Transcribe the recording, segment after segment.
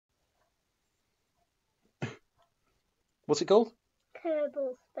What's it called?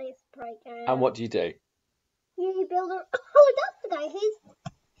 Kerbal Space Program. And what do you do? You build a... Oh, that's the guy. He's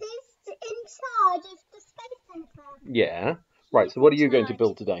in charge of the space center. Yeah. Right, so what are you going to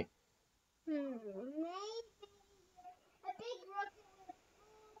build today? Maybe a big rocket.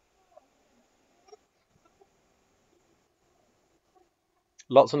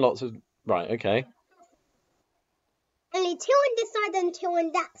 Lots and lots of... Right, okay. Only 2 on this side and 2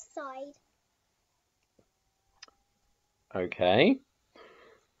 on that side. Okay.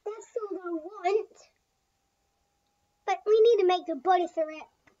 That's all I want. But we need to make the body for it.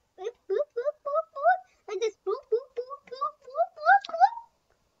 Boop, boop, boop, boop, boop. And just boop, boop, boop, boop, boop, boop,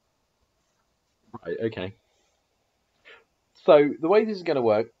 boop. Right, okay. So, the way this is going to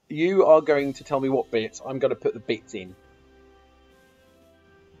work, you are going to tell me what bits. I'm going to put the bits in.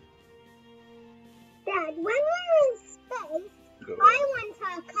 Dad, when we're in space, I want to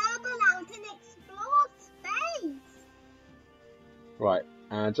Kerbal out and explore space. Right,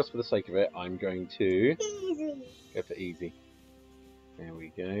 and just for the sake of it, I'm going to... Easy. Go for easy. There we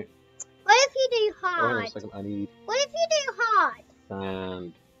go. What if you do Oh, hang on hard? a second, I need... What if you do hard?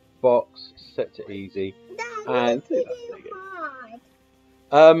 And box, set to easy. Dad, And what if you there you do go.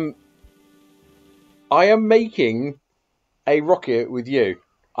 hard? I am making a rocket with you.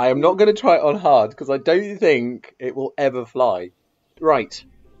 I am not going to try it on hard because I don't think it will ever fly. Right.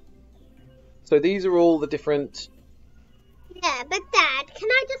 So these are all the different... Yeah, but Dad, can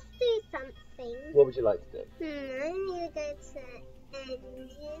I just do something? What would you like to do? I need to go to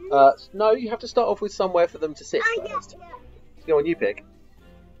engine. No, you have to start off with somewhere for them to sit first. Yeah. So go on, you pick.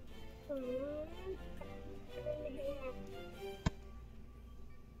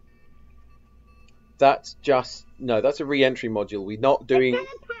 That's just... No, that's a re-entry module. We're not doing...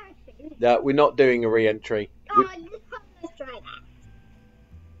 we're not doing a re-entry. Let's try that.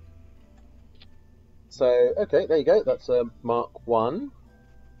 So, okay, there you go. That's Mark 1.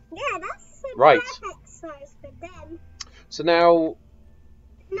 Yeah, that's the Right. perfect size for them. So now...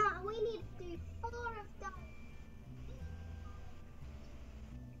 No, we need to do 4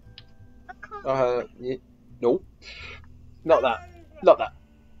 of them. No. Not that. Not that.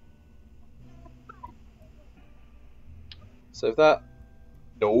 So if that...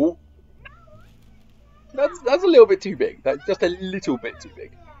 No. That's a little bit too big. That's just a little bit too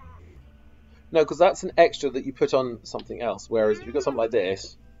big. No, because that's an extra that you put on something else. Whereas if you've got something like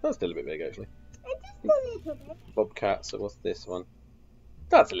this, that's still a bit big actually. Just a little bit. Bobcat, so what's this one?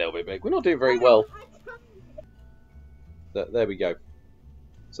 That's a little bit big. We're not doing very well. There we go.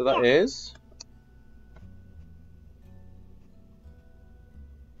 So that is...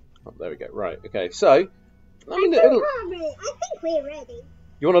 Oh, there we go. Right, okay. So, I mean, I think we're ready.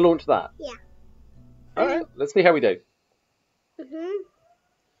 You want to launch that? Yeah. Alright, let's see how we do.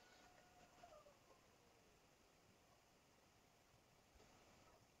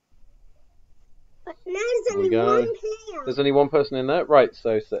 But now there's only one player. There's only one person in there. Right,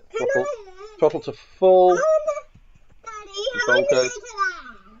 so set throttle to full. Daddy, goes.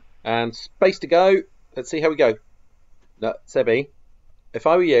 And space to go. Let's see how we go. No, Sebi, if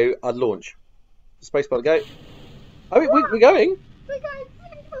I were you, I'd launch. Space bar to go. I mean, we're going. We're going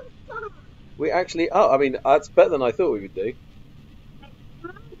super fast. We actually are. I mean, that's better than I thought we would do.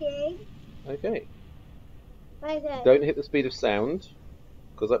 Okay. Don't hit the speed of sound,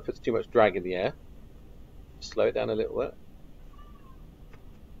 because that puts too much drag in the air. Slow it down a little bit.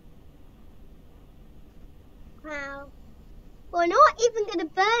 Wow. We're not even going to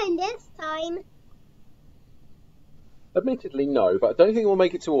burn this time. Admittedly, no, but I don't think we'll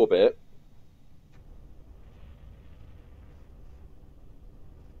make it to orbit.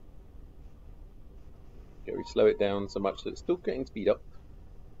 Okay, we slow it down so much that it's still getting speed up.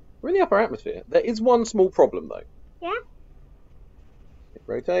 We're in the upper atmosphere. There is one small problem, though. Yeah?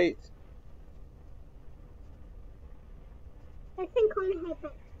 Rotate. I think on here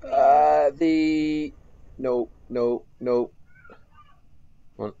back there. No.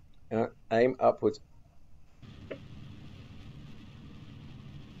 Come on. Aim upwards.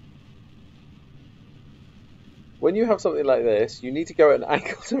 When you have something like this, you need to go at an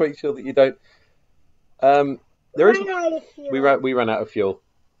angle to make sure that you don't. We ran out of fuel.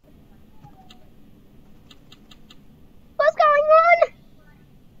 What's going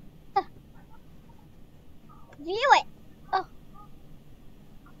on? View it. Oh.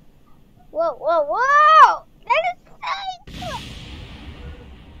 Whoa! That is so cool.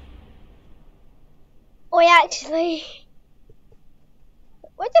 Wait, actually,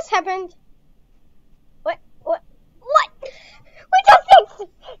 what just happened? What? We just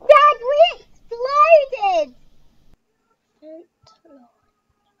Dad, we exploded.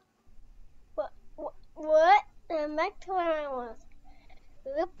 What? And back to where I was.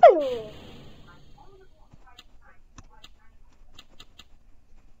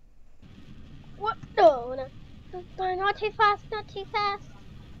 What? No, no. No, not too fast, not too fast.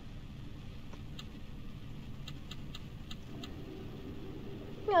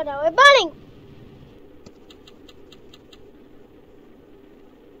 No, no, we're burning!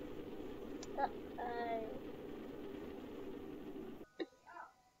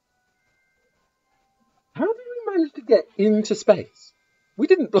 How did we manage to get into space? We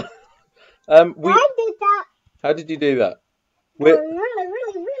didn't. I did that. How did you do that? Really, really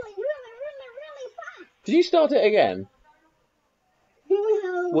fast. Did you start it again?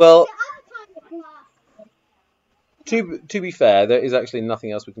 No. Well, The other time to be fair, there is actually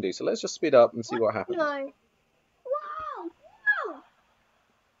nothing else we can do. So let's just speed up and see what happens. No. Wow. Wow.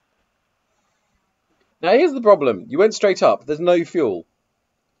 Now here's the problem. You went straight up. There's no fuel.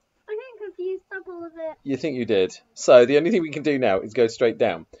 I got confused double of it. You think you did. So the only thing we can do now is go straight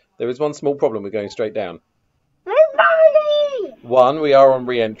down. There is one small problem with going straight down. It's burning! One, we are on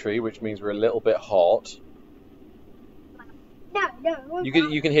re-entry, which means we're a little bit hot. No.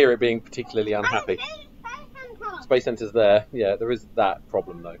 You can hear it being particularly unhappy. Space Centre's there. Yeah, there is that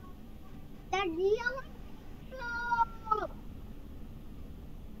problem though. That yellow.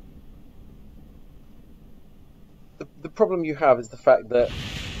 The problem you have is the fact that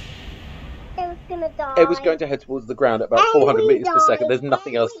It was gonna die. it was going to head towards the ground at about 400 meters per second. There's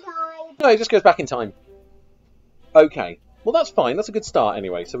nothing else. No, it just goes back in time. Okay. Well, that's fine. That's a good start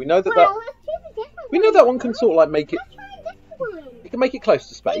anyway. So we know that we know that one can sort of like make it. Let's try a different one. It can make it close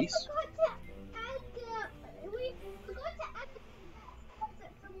to space.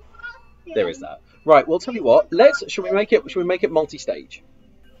 There is that. Right. Well, tell you what. Shall we make it multi-stage?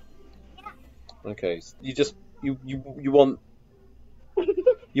 Yeah. Okay. So you want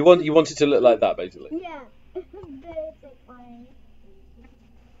it to look like that basically. Yeah. Basically.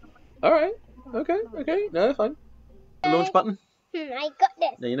 All right. Okay. No, that's fine. The launch button. I got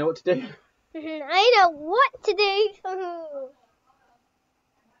this. Now you know what to do. I know what to do.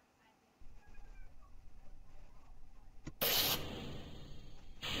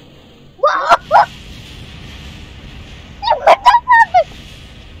 Whoa! What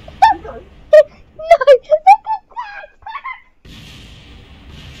the happened?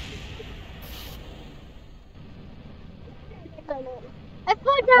 No! I thought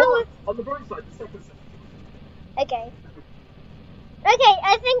that was... On the bright side, the second. Okay. Okay,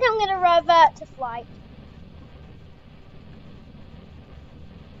 I think I'm gonna revert to flight.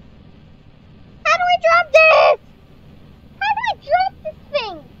 How do I drop this? How do I drop this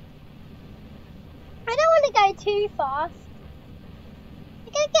thing? I don't want to go too fast.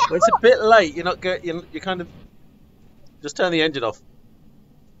 You're gonna get Well, it's a hot. bit late. You're not good. You kind of just turn the engine off.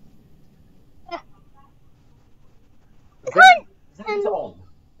 It's on.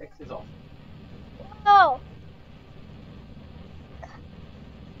 X is on. Oh.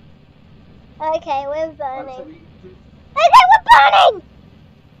 Okay, we're burning. Okay, we're burning!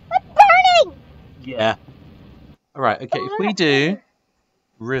 We're burning! Yeah. All right. Okay. If we do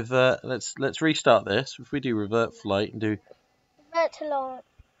revert, let's restart this. If we do revert flight and do Revert to launch.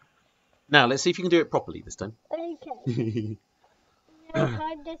 now, let's see if you can do it properly this time. Okay. I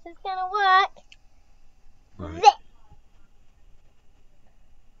hope this is gonna work. Right. Zip.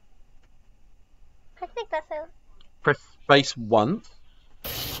 I think that's it. Press space once.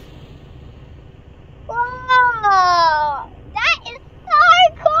 Whoa! That is so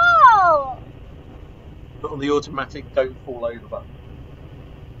cool! Put on the automatic don't fall over button.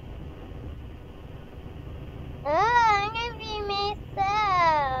 Oh, I'm gonna be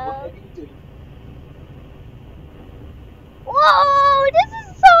myself. Whatever you do. Whoa! This is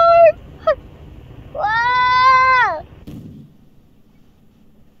so fun! Whoa!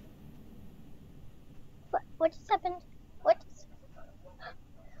 What just happened? What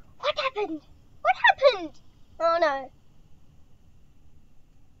happened? What happened? Oh no.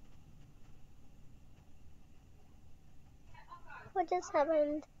 What just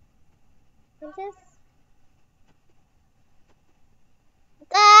happened?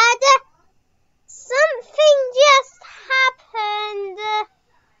 Dad! Something just happened.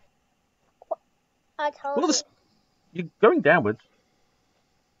 I told Well, you. you're going downwards.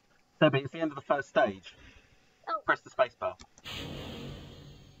 So, but it's the end of the first stage. Oh. Press the space bar.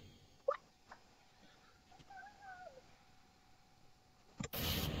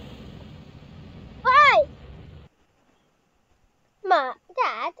 Why?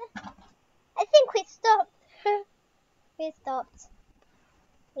 Dad, I think we stopped. We stopped.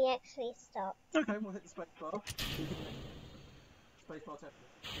 We actually stopped. Okay, we'll hit the space bar. Space bar test.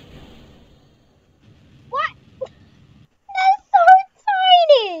 What?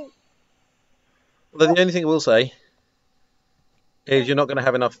 the only thing I will say is you're not going to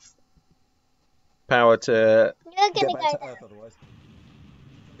have enough power to You're get gonna back go to down. Earth otherwise.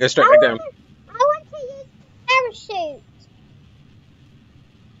 Go straight back down. I want to use parachute.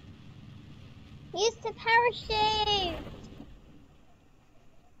 Use the parachute.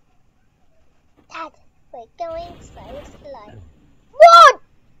 Dad, we're going so slow. What?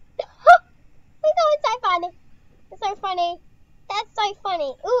 We're going so funny. It's so funny. That's so funny.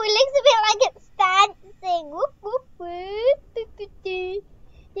 Ooh, it looks a bit like it's dancing. Whoop, whoop, whoop. Do, do, do.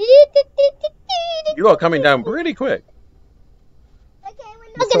 You are coming down pretty quick. Okay,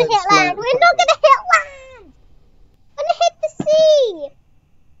 we're not gonna hit land. We're not gonna hit land. We're gonna hit the sea.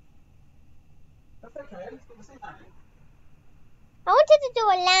 That's okay. I wanted to do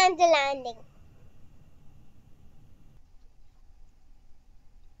a landing.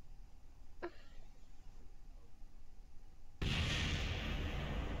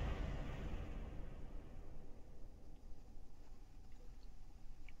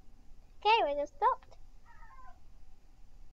 Okay, we're just stopped.